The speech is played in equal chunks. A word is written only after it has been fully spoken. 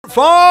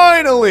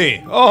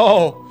Finally!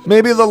 Oh,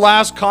 maybe the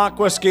last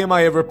Conquest game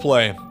I ever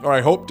play. Or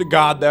I hope to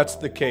God that's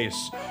the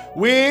case.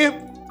 We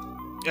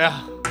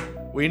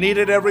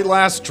needed every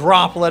last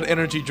droplet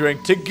energy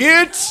drink to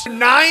get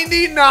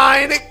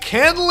 99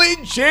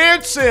 Kenley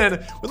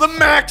Jansen with a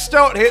maxed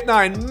out hit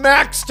 9,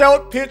 maxed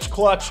out pitch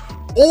clutch,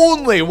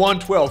 only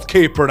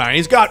 112K per 9.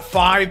 He's got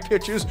 5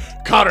 pitches,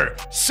 cutter,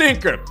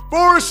 sinker,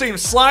 four seam,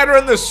 slider,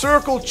 and the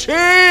circle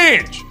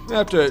change. I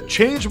have to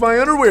change my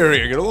underwear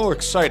here, get a little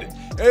excited.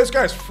 Hey, this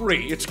guy's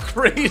free. It's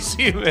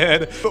crazy,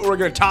 man. But we're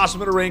going to toss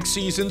him into ranked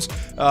seasons.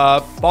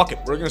 Fuck it.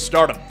 We're going to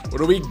start him. What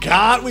do we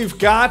got? We've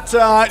got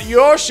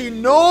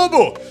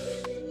Yoshinobu.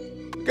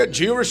 Got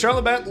Gio Rochelle on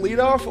the bat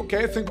leadoff.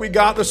 Okay, I think we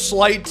got the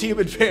slight team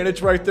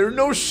advantage right there.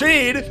 No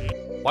shade.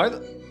 Why the...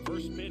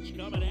 First pitch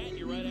coming at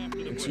you right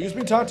after the Excuse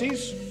me,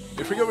 Tatis?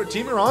 You forget what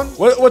team you're on?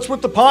 What's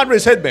with the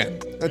Padres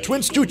headband? The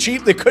Twins too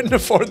cheap. They couldn't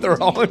afford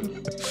their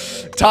own.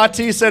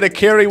 Tatis had to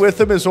carry with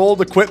him his old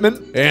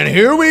equipment. And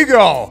here we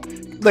go.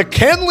 The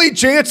Kenley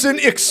Jansen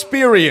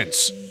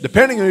experience,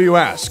 depending on who you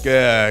ask,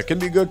 can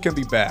be good, can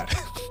be bad.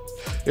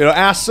 You know,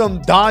 ask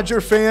some Dodger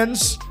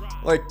fans,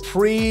 like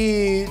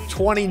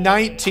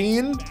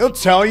pre-2019, he'll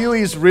tell you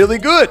he's really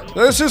good.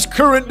 This is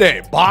current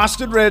day.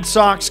 Boston Red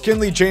Sox,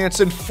 Kenley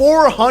Jansen,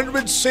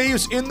 400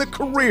 saves in the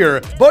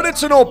career, but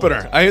it's an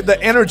opener. The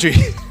energy,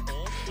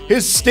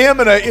 his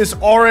stamina is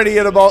already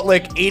at about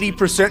like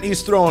 80%.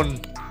 He's thrown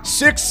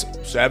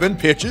 6-7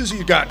 pitches.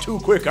 He's got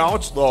 2 quick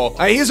outs, though.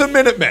 He's a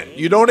Minuteman.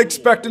 You don't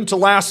expect him to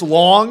last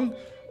long,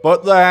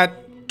 but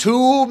that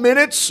 2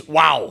 minutes,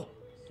 wow.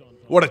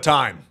 What a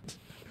time.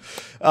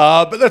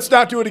 But let's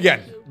not do it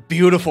again.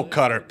 Beautiful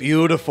cutter.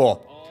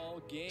 Beautiful.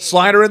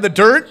 Slider in the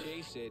dirt.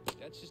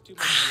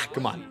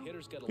 Come on.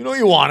 You know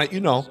you want it. You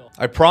know.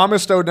 I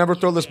promised I would never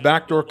throw this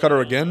backdoor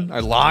cutter again.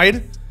 I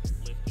lied.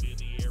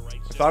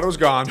 I thought it was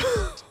gone.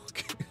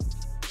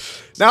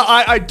 Now,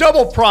 I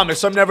double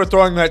promise I'm never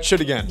throwing that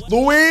shit again.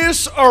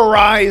 Luis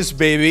Arise,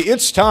 baby.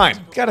 It's time.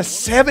 Got a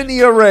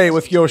 70 array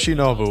with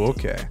Yoshinobu.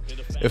 Okay.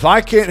 If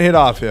I can't hit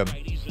off him,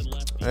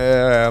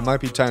 might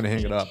be time to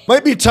hang it up.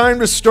 Might be time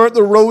to start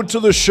the Road to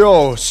the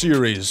Show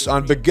series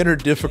on beginner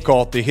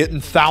difficulty, hitting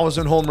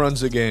 1,000 home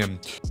runs a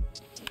game.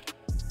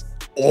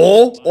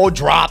 Oh,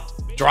 drop.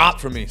 Drop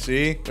for me,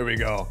 see? There we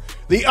go.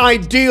 The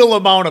ideal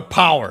amount of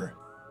power.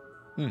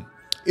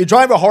 You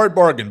drive a hard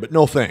bargain, but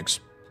no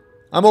thanks.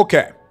 I'm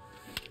okay.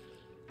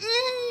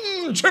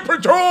 Chipper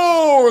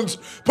Jones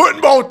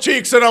putting both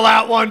cheeks into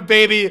that one,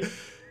 baby.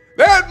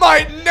 That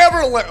might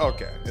never let.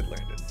 Okay, it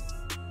landed.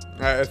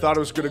 I thought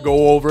it was going to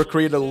go over,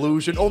 create an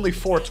illusion. Only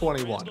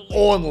 421.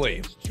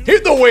 Only.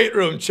 Hit the weight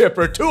room,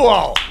 Chipper.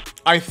 2-0.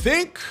 I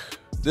think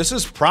this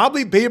is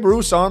probably Babe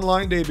Ruth's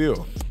online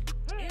debut.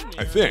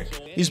 I think.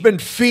 He's been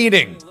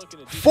feeding,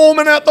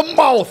 foaming at the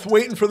mouth,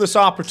 waiting for this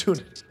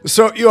opportunity.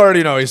 So you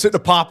already know, he's hitting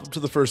a pop up to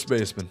the first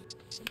baseman.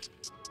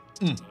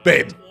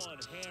 Babe.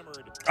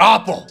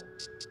 Apple.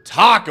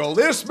 Taco.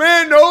 This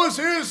man knows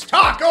his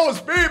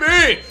tacos,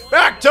 baby.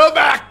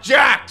 Back-to-back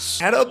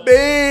jacks. Atta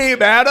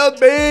babe. Atta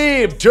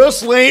babe.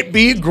 Just late,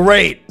 be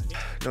great.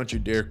 Don't you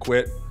dare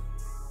quit.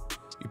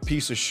 You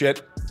piece of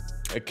shit.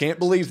 I can't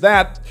believe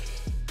that.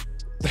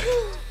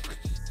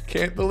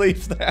 Can't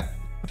believe that.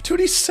 Dude,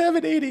 he's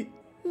 780.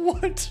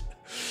 What?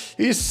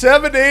 He's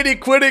 780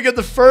 quitting in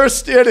the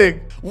first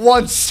inning.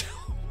 Once.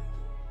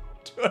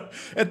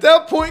 At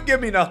that point, give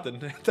me nothing.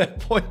 At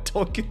that point,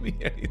 don't give me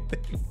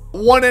anything.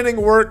 1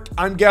 inning work.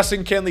 I'm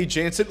guessing Kenley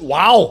Jansen.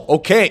 Wow.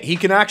 Okay, he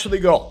can actually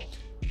go.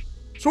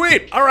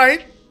 Sweet. All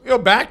right. You know,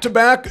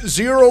 back-to-back,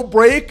 0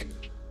 break.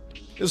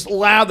 Just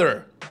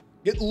lather.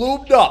 Get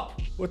lubed up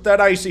with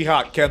that icy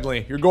hot,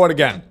 Kenley. You're going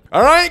again.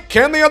 All right,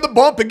 Kenley on the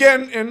bump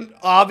again. And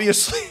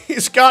obviously,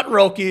 he's got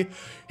Roki.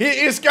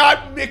 He's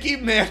got Mickey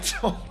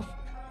Mantle.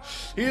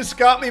 He's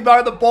got me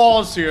by the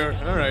balls here.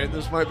 All right,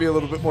 this might be a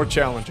little bit more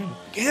challenging.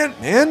 Again,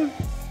 man.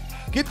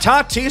 Get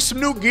Tatis some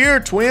new gear,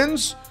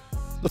 Twins.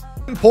 The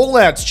f***ing pole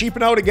lads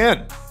cheaping out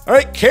again. All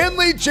right,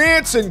 Kenley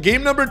Jansen,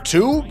 game number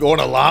 2. Going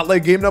a lot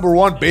like game number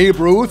 1. Babe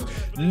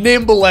Ruth,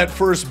 nimble at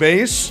first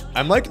base.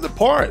 I'm liking the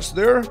pars.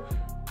 They're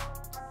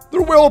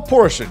well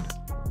apportioned.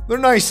 They're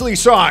nicely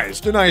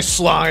sized. A nice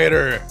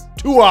slider.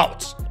 2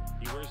 outs.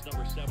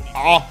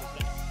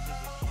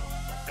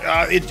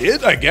 It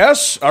did, I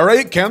guess. All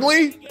right,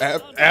 Kenley.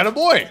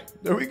 Attaboy.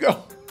 There we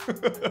go.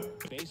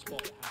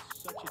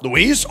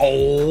 Luis.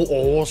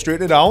 Oh,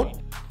 straighten it out.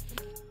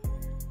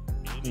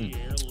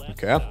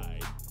 Okay.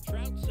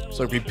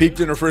 So we peaked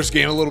in her first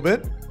game a little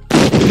bit.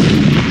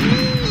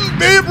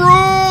 Babe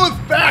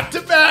Ruth.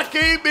 Back-to-back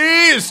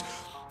ABs.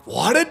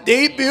 What a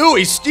debut.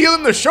 He's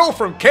stealing the show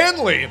from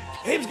Kenley.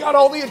 Babe's got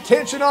all the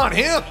attention on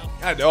him.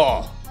 I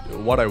know.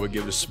 What I would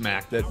give to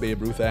smack that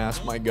Babe Ruth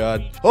ass, my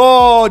God.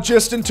 Oh,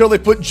 just until they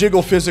put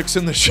jiggle physics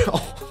in the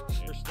show.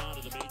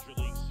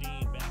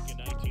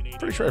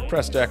 Pretty sure I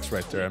pressed X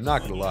right there. I'm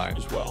not gonna lie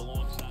as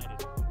well.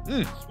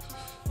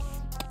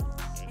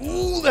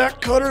 Ooh, that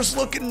cutter's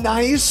looking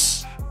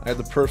nice. I had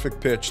the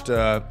perfect pitch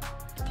to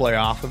play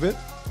off of it.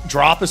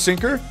 Drop a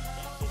sinker.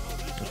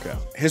 Okay.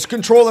 His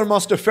controller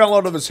must have fell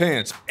out of his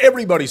hands.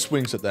 Everybody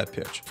swings at that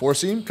pitch. Four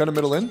seam, kind of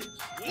middle in.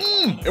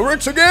 It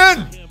works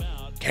again.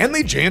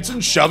 Kenley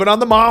Jansen shoving on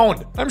the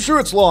mound. I'm sure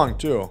it's long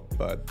too,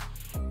 but.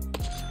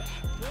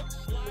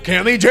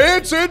 Kenley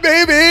Jansen,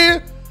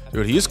 baby.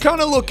 Dude, he's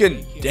kind of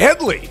looking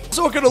deadly. He's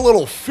looking a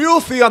little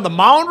filthy on the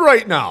mound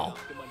right now.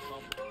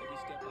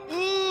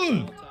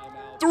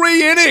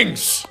 3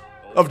 innings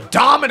of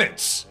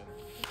dominance.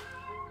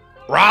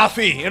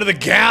 Rafi into the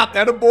gap.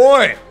 That a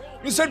boy.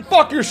 He said,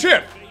 fuck your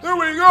shit. There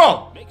we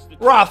go.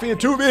 Rafi, a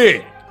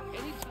 2B.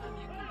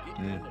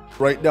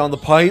 Right down the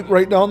pipe,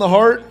 right down the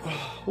heart.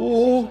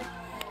 Oh.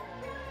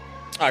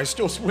 I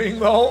still swing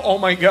though. Oh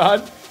my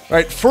God. All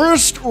right,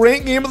 first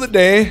ranked game of the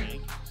day.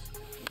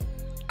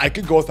 I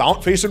could go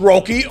without facing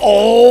Roki.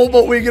 Oh,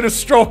 but we get a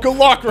stroke of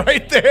luck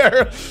right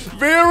there.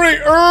 Very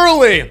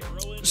early.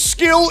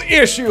 Skill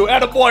issue.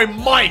 Attaboy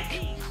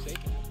Mike.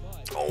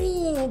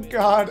 Oh,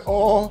 God.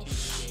 Oh,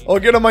 I'll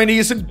get on my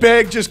knees and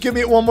beg. Just give me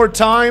it one more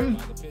time.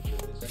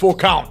 Full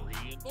count.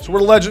 That's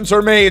where the legends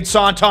are made.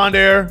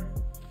 Santander.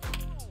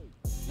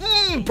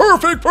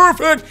 Perfect,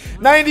 perfect.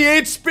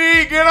 98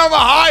 speed. Get on the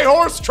high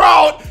horse.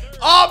 Trout.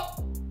 Up.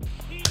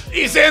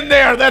 He's in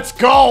there. Let's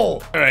go.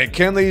 All right,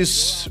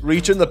 Kenley's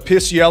reaching the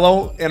piss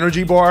yellow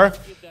energy bar.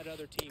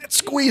 Let's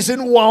squeeze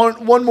in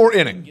one more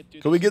inning.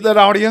 Can we get that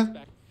out of you?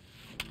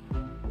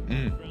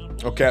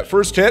 Okay,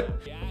 first hit.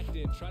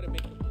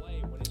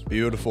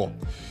 Beautiful.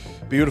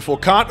 Beautiful.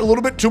 Caught a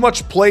little bit too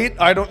much plate.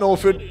 I don't know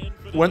if it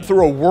went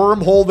through a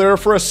wormhole there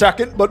for a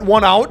second, but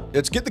 1 out.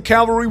 Let's get the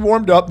cavalry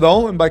warmed up,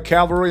 though. And by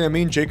cavalry, I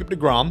mean Jacob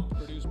deGrom.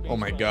 Oh,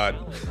 my God.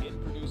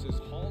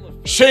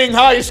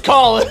 Shanghai's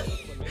calling.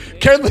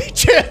 Kenley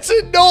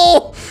Jansen,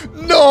 no.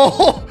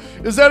 No.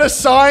 Is that a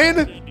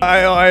sign?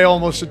 I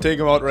almost should take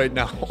him out right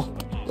now.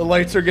 The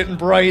lights are getting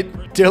bright.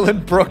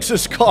 Dylan Brooks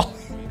is calling.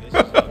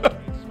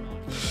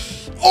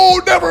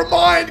 Oh, never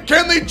mind.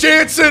 Kenley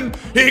Jansen,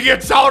 he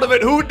gets out of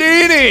it.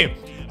 Houdini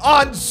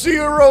on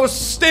 0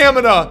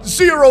 stamina,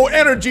 0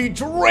 energy,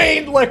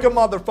 drained like a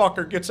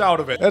motherfucker, gets out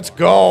of it. Let's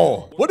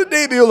go. What a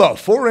debut, though.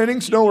 4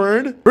 innings, no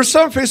earned. First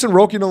time facing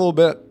Roki in a little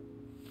bit.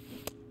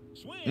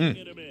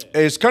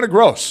 It's kind of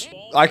gross.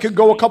 I could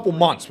go a couple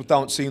months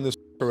without seeing this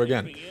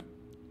again.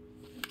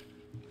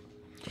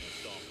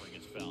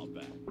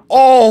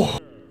 Oh.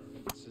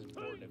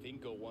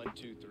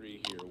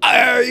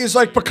 He's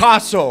like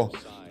Picasso.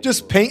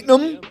 Just painting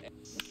them.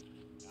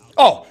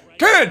 Oh,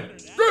 Ken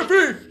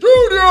Griffey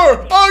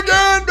Jr.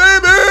 again,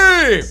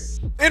 baby!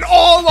 An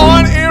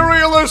all-on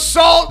aerial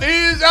assault.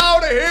 He's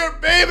out of here,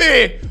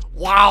 baby!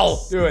 Wow,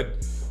 dude.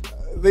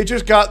 They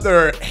just got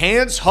their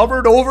hands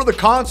hovered over the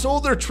console.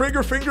 Their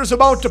trigger fingers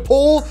about to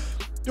pull.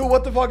 Dude,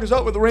 what the fuck is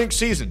up with the ranked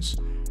seasons?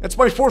 That's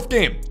my 4th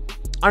game.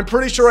 I'm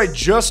pretty sure I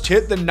just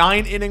hit the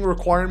 9-inning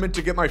requirement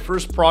to get my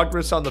first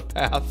progress on the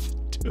path.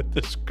 Dude,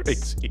 this is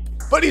crazy.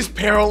 But he's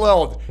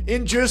paralleled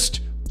in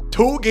just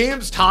 2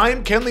 games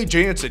time. Kenley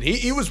Jansen,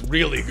 he was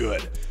really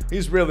good.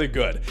 He's really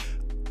good.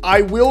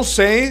 I will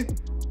say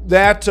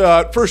that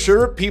for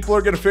sure people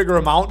are going to figure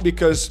him out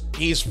because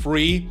he's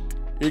free.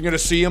 You're going to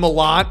see him a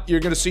lot. You're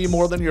going to see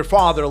more than your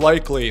father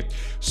likely.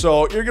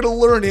 So you're going to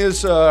learn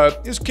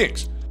his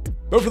kinks.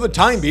 But for the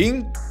time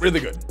being, really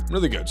good.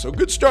 Really good. So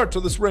good start to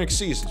this ranked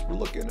seasons. We're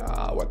looking,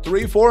 what,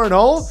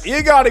 3-4-0?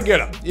 You got to get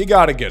him. You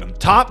got to get him.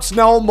 Top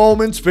Snell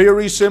moments,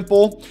 very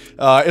simple.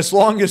 As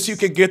long as you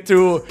can get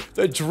through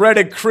the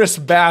dreaded Chris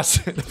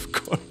Bassett, of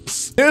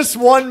course. This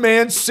one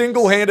man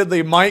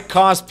single-handedly might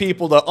cause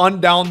people to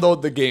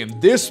undownload the game.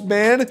 This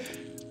man,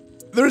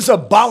 there's a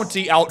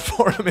bounty out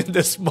for him in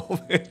this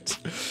moment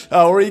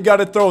where you got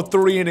to throw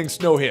 3 innings,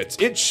 no hits.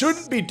 It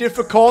shouldn't be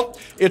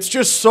difficult. It's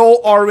just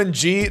so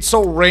RNG. It's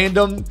so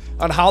random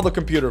on how the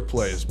computer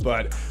plays.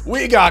 But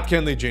we got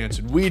Kenley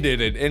Jansen. We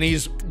did it, and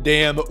he's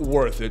damn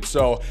worth it.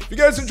 So if you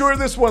guys enjoyed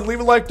this one, leave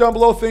a like down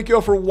below. Thank you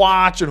all for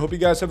watching. Hope you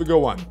guys have a good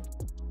one.